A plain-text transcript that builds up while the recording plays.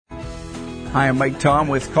Hi, I'm Mike Tom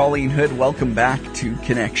with Colleen Hood. Welcome back to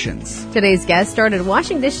Connections. Today's guest started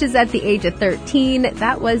washing dishes at the age of 13.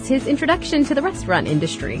 That was his introduction to the restaurant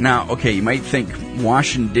industry. Now, okay, you might think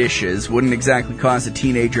washing dishes wouldn't exactly cause a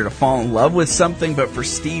teenager to fall in love with something, but for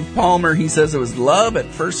Steve Palmer, he says it was love at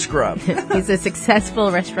first scrub. He's a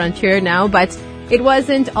successful restaurateur now, but it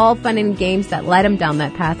wasn't all fun and games that led him down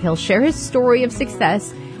that path. He'll share his story of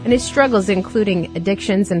success and his struggles, including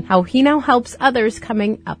addictions, and how he now helps others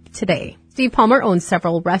coming up today. Steve Palmer owns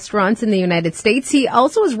several restaurants in the United States. He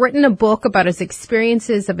also has written a book about his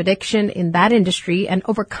experiences of addiction in that industry and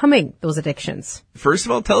overcoming those addictions. First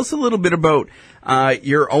of all, tell us a little bit about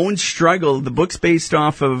your own struggle. The book's based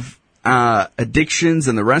off of addictions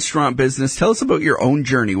and the restaurant business. Tell us about your own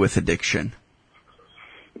journey with addiction.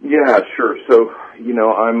 Yeah, sure. So,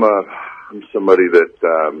 I'm somebody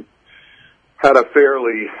that had a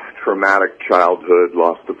fairly traumatic childhood,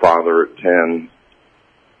 lost a father at 10,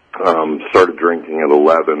 started drinking at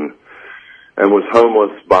 11, and was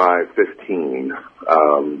homeless by 15,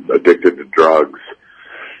 addicted to drugs,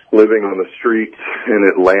 living on the streets in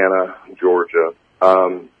Atlanta, Georgia.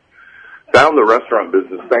 Found the restaurant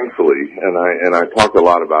business, thankfully, and I talk a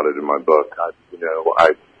lot about it in my book.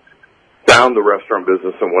 I found the restaurant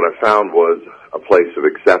business, and what I found was a place of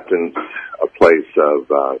acceptance, a place of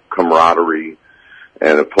camaraderie,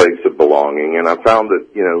 and a place of belonging. And I found that,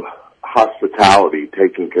 hospitality,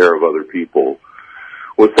 taking care of other people,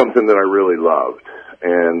 was something that I really loved.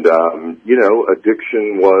 And,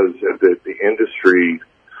 addiction was the industry,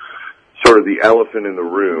 sort of the elephant in the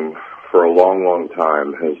room for a long, long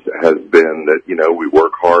time has been that, we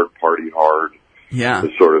work hard, party hard. Yeah.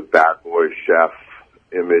 The sort of bad boy chef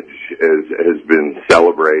image has been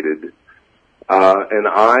celebrated. And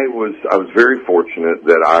I was very fortunate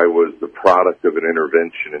that I was the product of an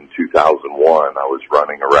intervention in 2001. I was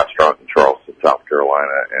running a restaurant in Charleston, South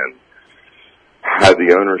Carolina, and had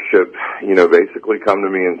the ownership, basically come to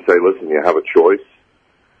me and say, listen, you have a choice.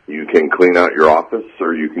 You can clean out your office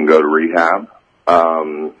or you can go to rehab.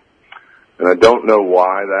 And I don't know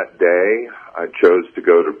why that day I chose to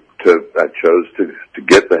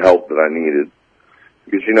get the help that I needed.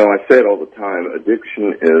 Because, I say it all the time,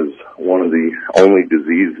 addiction is one of the only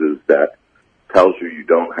diseases that tells you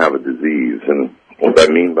don't have a disease. And what I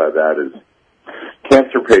mean by that is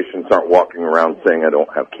cancer patients aren't walking around saying I don't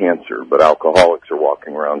have cancer, but alcoholics are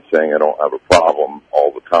walking around saying I don't have a problem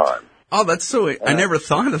all the time. Oh, that's so, I never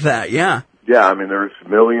thought of that, yeah. Yeah, there's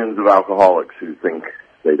millions of alcoholics who think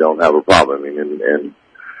they don't have a problem.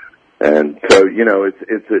 And so,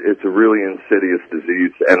 it's a really insidious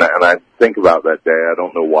disease. And I think about that day. I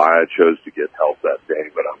don't know why I chose to get help that day,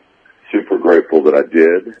 but I'm super grateful that I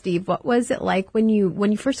did. Steve, what was it like when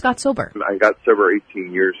you first got sober? I got sober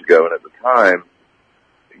 18 years ago, and at the time,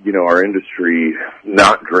 our industry,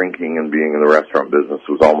 not drinking and being in the restaurant business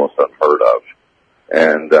was almost unheard of.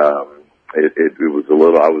 And, I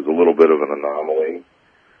was a little bit of an anomaly.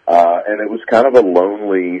 And it was kind of a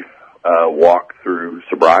lonely walk through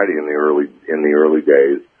sobriety in the early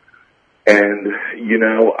days. And,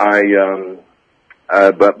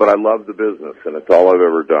 but I love the business, and it's all I've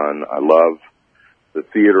ever done. I love the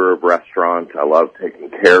theater of restaurants. I love taking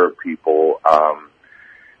care of people.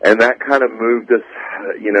 And that kind of moved us,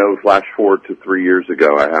 flash forward to 3 years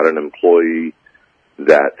ago. I had an employee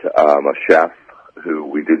that, a chef who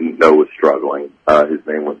we didn't know was struggling. His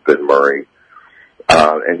name was Ben Murray.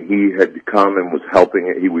 And he had come and was helping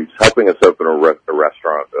us open a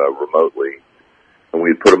restaurant, remotely. And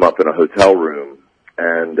we put him up in a hotel room.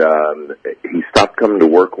 And, he stopped coming to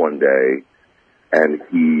work one day, and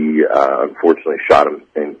he, unfortunately shot him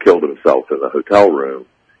and killed himself in the hotel room.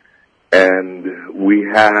 And we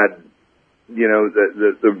had,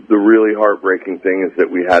 the really heartbreaking thing is that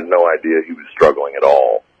we had no idea he was struggling at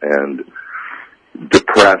all. And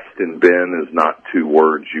depressed and Ben is not two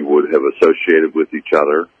words you would have associated with each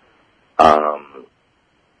other.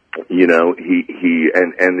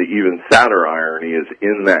 And the even sadder irony is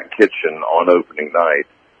in that kitchen on opening night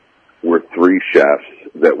were three chefs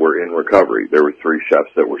that were in recovery. There were three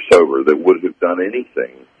chefs that were sober that would have done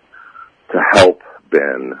anything to help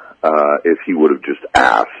Ben, if he would have just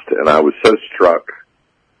asked. And I was so struck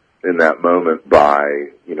in that moment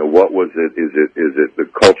by, what was it? Is it the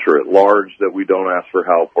culture at large that we don't ask for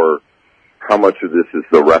help, or how much of this is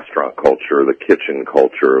the restaurant culture, the kitchen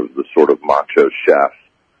culture of the sort of macho chef?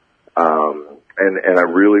 And I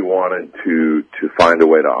really wanted to find a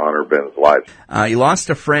way to honor Ben's life. You lost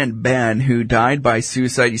a friend, Ben, who died by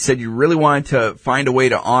suicide. You said you really wanted to find a way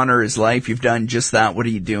to honor his life. You've done just that. What are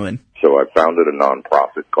you doing? So I founded a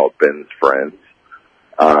nonprofit called Ben's Friends.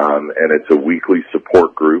 And it's a weekly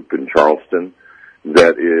support group in Charleston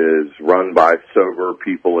that is run by sober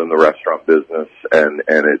people in the restaurant business, and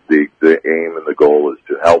the aim and the goal is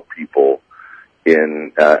to help people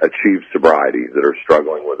in achieve sobriety that are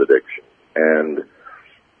struggling with addiction. And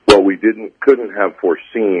what we couldn't have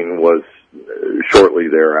foreseen was shortly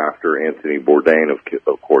thereafter Anthony Bourdain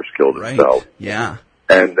of course killed himself. Yeah.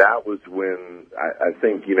 And that was when I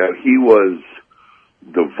think, he was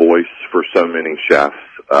the voice for so many chefs.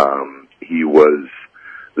 He was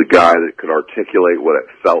the guy that could articulate what it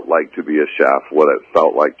felt like to be a chef, what it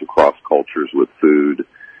felt like to cross cultures with food.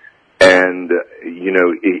 And,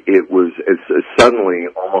 it's suddenly,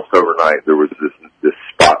 almost overnight, there was this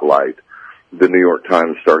spotlight. The New York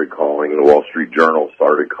Times started calling, the Wall Street Journal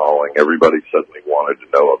started calling. Everybody suddenly wanted to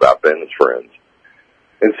know about Ben's Friends.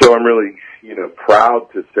 And so I'm really, proud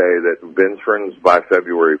to say that Ben's Friends by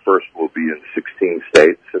February 1st will be in 16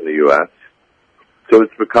 states in the U.S. So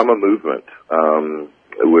it's become a movement.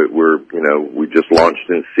 We just launched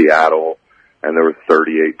in Seattle, and there were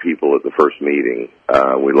 38 people at the first meeting.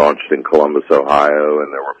 We launched in Columbus, Ohio,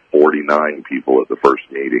 and there were 49 people at the first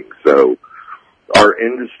meeting. So our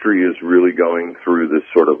industry is really going through this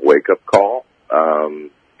sort of wake-up call.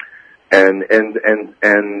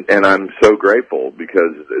 And I'm so grateful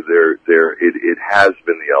because it has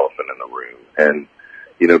been the elephant in the room. And,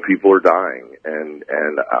 people are dying, and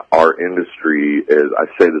our industry is, I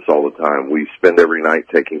say this all the time, we spend every night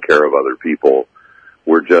taking care of other people.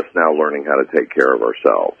 We're just now learning how to take care of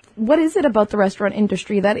ourselves. What is it about the restaurant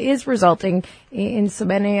industry that is resulting in so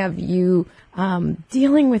many of you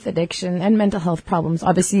dealing with addiction and mental health problems?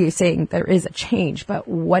 Obviously, you're saying there is a change, but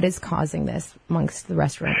what is causing this amongst the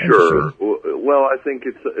restaurant industry? Sure. Well, I think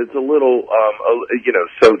it's a little,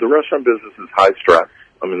 so the restaurant business is high stress.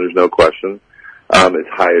 I mean, there's no question. It's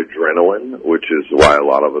high adrenaline, which is why a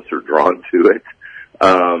lot of us are drawn to it.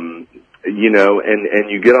 And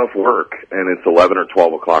you get off work and it's 11 or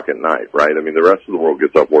 12 o'clock at night, right? I mean, the rest of the world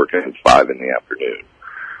gets off work and it's 5 in the afternoon.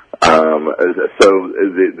 So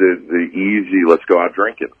the easy, let's go out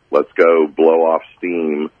drinking. Let's go blow off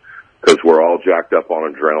steam because we're all jacked up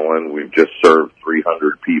on adrenaline. We've just served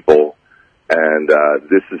 300 people. And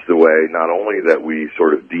this is the way not only that we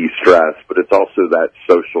sort of de-stress, but it's also that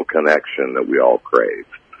social connection that we all crave.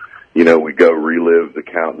 We go relive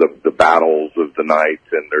the battles of the night,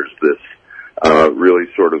 and there's this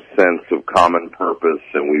really sort of sense of common purpose,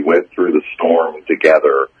 and we went through the storm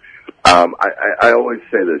together. I always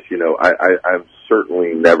say this, I'm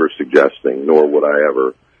certainly never suggesting, nor would I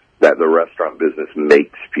ever, that the restaurant business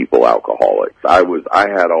makes people alcoholics. I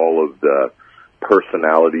had all of the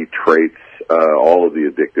personality traits, all of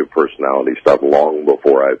the addictive personality stuff long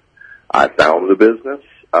before I found the business.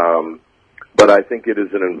 But I think it is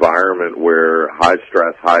an environment where high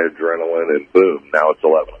stress, high adrenaline, and boom, now it's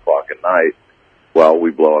 11 o'clock at night. Well,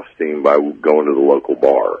 we blow off steam by going to the local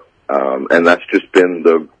bar. And that's just been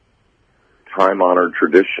the time-honored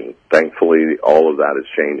tradition. Thankfully, all of that is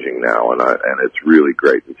changing now, and it's really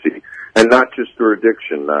great to see. And not just through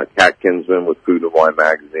addiction. Kat Kinsman with Food and Wine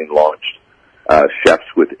Magazine launched Chefs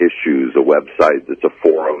with Issues, a website that's a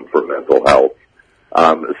forum for mental health.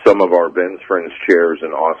 Some of our Ben's Friends chairs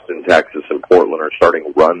in Austin, Texas, and Portland are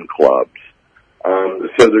starting run clubs.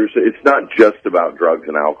 So it's not just about drugs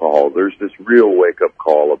and alcohol. There's this real wake-up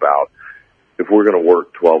call about if we're going to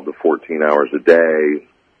work 12 to 14 hours a day,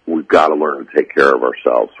 we've got to learn to take care of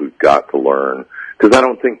ourselves. We've got to learn, because I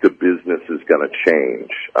don't think the business is going to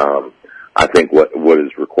change. I think what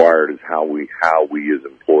is required is how we as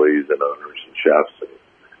employees and owners and chefs and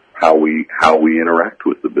how we interact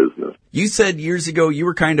with the business. You said years ago you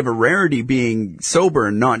were kind of a rarity being sober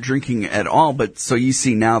and not drinking at all, but so you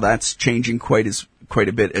see now that's changing quite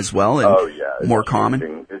a bit as well, and more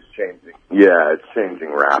common. It's changing. Yeah, it's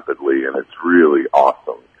changing rapidly, and it's really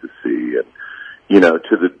awesome to see. And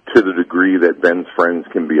to the degree that Ben's Friends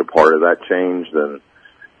can be a part of that change, then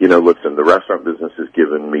listen, the restaurant business has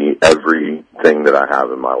given me everything that I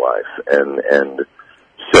have in my life, and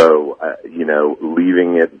so,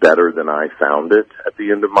 leaving it better than I found it at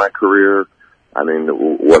the end of my career, I mean,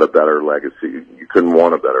 what a better legacy. You couldn't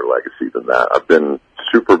want a better legacy than that. I've been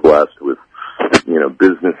super blessed with,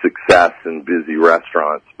 business success and busy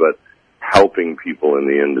restaurants, but helping people in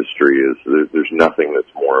the industry there's nothing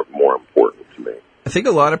that's more important to me. I think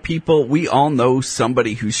a lot of people, we all know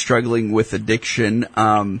somebody who's struggling with addiction.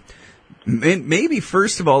 Maybe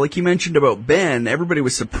first of all, like you mentioned about Ben, everybody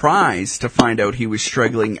was surprised to find out he was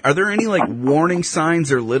struggling. Are there any warning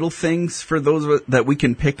signs or little things for those that we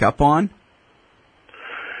can pick up on?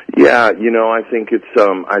 Yeah, I think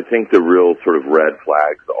I think the real sort of red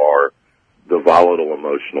flags are the volatile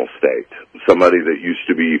emotional state. Somebody that used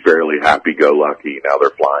to be fairly happy-go-lucky, now they're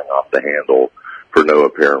flying off the handle. for no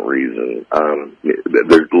apparent reason.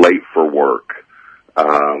 They're late for work,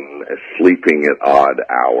 sleeping at odd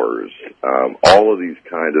hours, all of these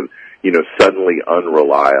kind of, suddenly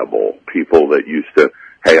unreliable people that used to,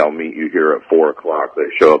 hey, I'll meet you here at 4 o'clock. They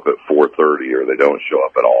show up at 4:30 or they don't show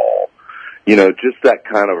up at all. Just that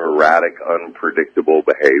kind of erratic, unpredictable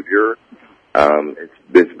behavior.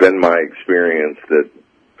 It's been my experience that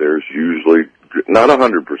there's usually, not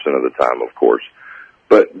 100% of the time, of course,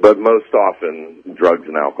 but most often drugs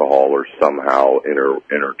and alcohol are somehow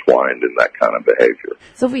intertwined in that kind of behavior.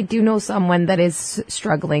 So if we do know someone that is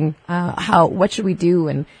struggling, what should we do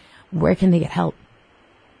and where can they get help?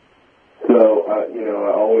 So, I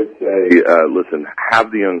always say, listen, have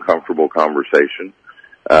the uncomfortable conversation.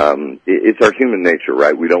 It's our human nature,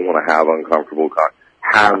 right? We don't want to have uncomfortable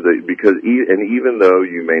because even though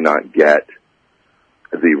you may not get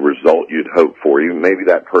the result you'd hope for, maybe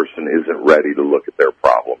that person isn't ready to look at their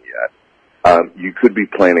problem yet. You could be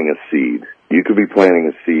planting a seed. You could be planting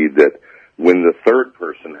a seed that when the third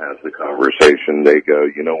person has the conversation, they go,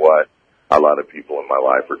 you know what? A lot of people in my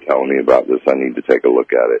life are telling me about this. I need to take a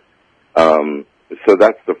look at it. So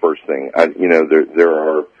that's the first thing.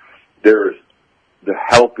 There's the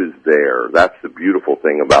help is there. That's the beautiful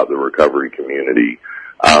thing about the recovery community.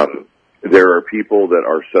 There are people that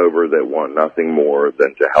are sober that want nothing more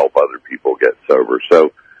than to help other people get sober.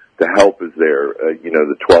 So the help is there.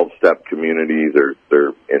 The 12-step community,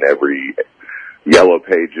 they're in every yellow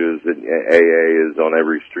pages, and AA is on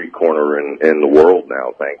every street corner in the world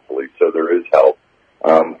now, thankfully. So there is help.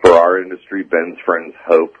 For our industry,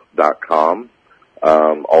 bensfriendshope.com,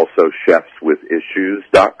 also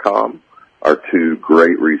chefswithissues.com are two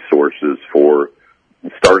great resources for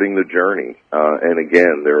starting the journey. And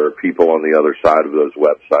again, there are people on the other side of those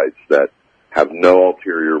websites that have no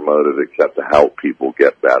ulterior motive except to help people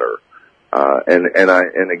get better. And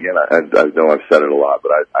again, I know I've said it a lot,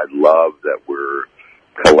 but I love that we're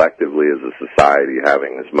collectively as a society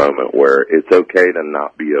having this moment where it's okay to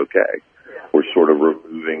not be okay. We're sort of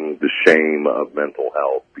removing the shame of mental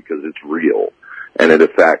health because it's real and it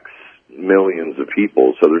affects millions of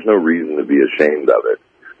people. So there's no reason to be ashamed of it.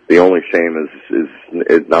 The only shame is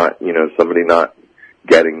not, somebody not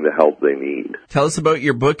getting the help they need. Tell us about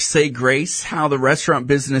your book, Say Grace, how the restaurant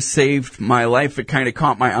business saved my life. It kind of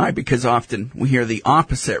caught my eye because often we hear the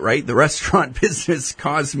opposite, right? The restaurant business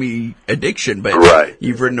caused me addiction, but right.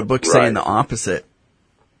 You've written a book saying the opposite.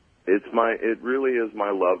 It really is my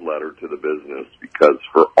love letter to the business because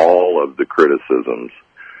for all of the criticisms,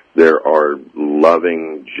 there are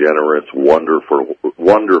loving, generous, wonderful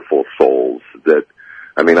souls that,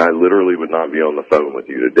 I literally would not be on the phone with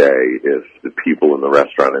you today if the people in the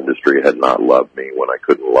restaurant industry had not loved me when I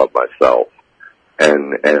couldn't love myself.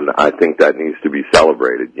 And I think that needs to be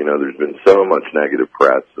celebrated. There's been so much negative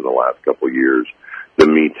press in the last couple of years. The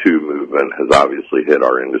Me Too movement has obviously hit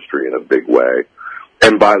our industry in a big way.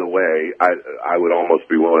 And by the way, I would almost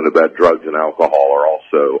be willing to bet drugs and alcohol are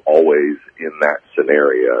also always in that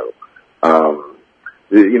scenario.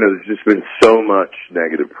 There's just been so much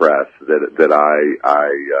negative press that I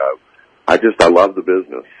love the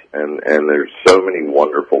business and there's so many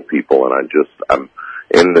wonderful people and I'm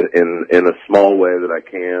in a small way that I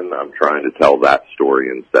can, I'm trying to tell that story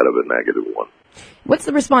instead of a negative one. What's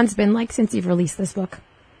the response been like since you've released this book?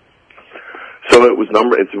 So it was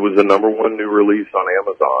a number one new release on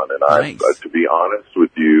Amazon, and nice. To be honest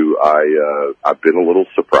with you, I've been a little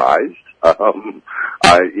surprised. I'm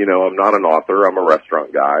not an author. I'm a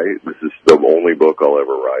restaurant guy. This is the only book I'll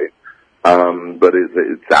ever write. But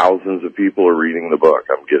thousands of people are reading the book.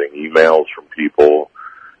 I'm getting emails from people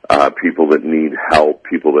that need help,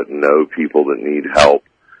 people that know people that need help.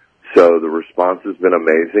 So the response has been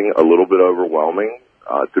amazing, a little bit overwhelming,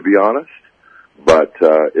 to be honest. But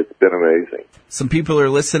it's been amazing. Some people are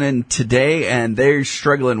listening today, and they're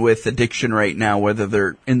struggling with addiction right now, whether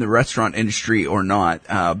they're in the restaurant industry or not.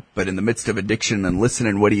 But in the midst of addiction and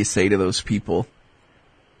listening, what do you say to those people?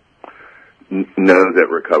 Know that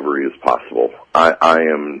recovery is possible. I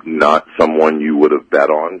am not someone you would have bet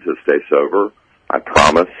on to stay sober. I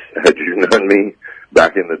promise, had you known me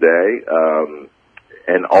back in the day.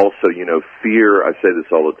 And also, fear, I say this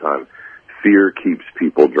all the time, fear keeps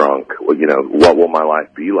people drunk. What will my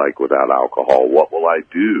life be like without alcohol? What will I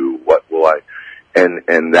do?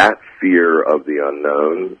 And that fear of the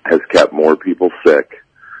unknown has kept more people sick.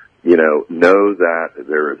 Know that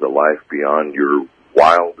there is a life beyond your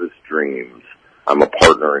wildest dreams. I'm a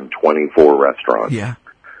partner in 24 restaurants. Yeah.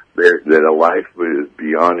 That a life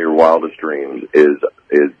beyond your wildest dreams is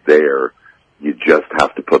there. You just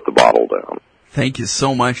have to put the bottle down. Thank you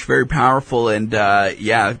so much. Very powerful, and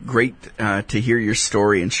great to hear your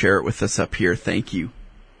story and share it with us up here. Thank you.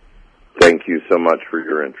 Thank you so much for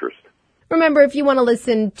your interest. Remember, if you want to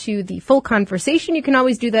listen to the full conversation, you can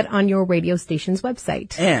always do that on your radio station's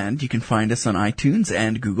website. And you can find us on iTunes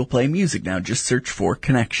and Google Play Music now. Just search for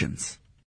Connections.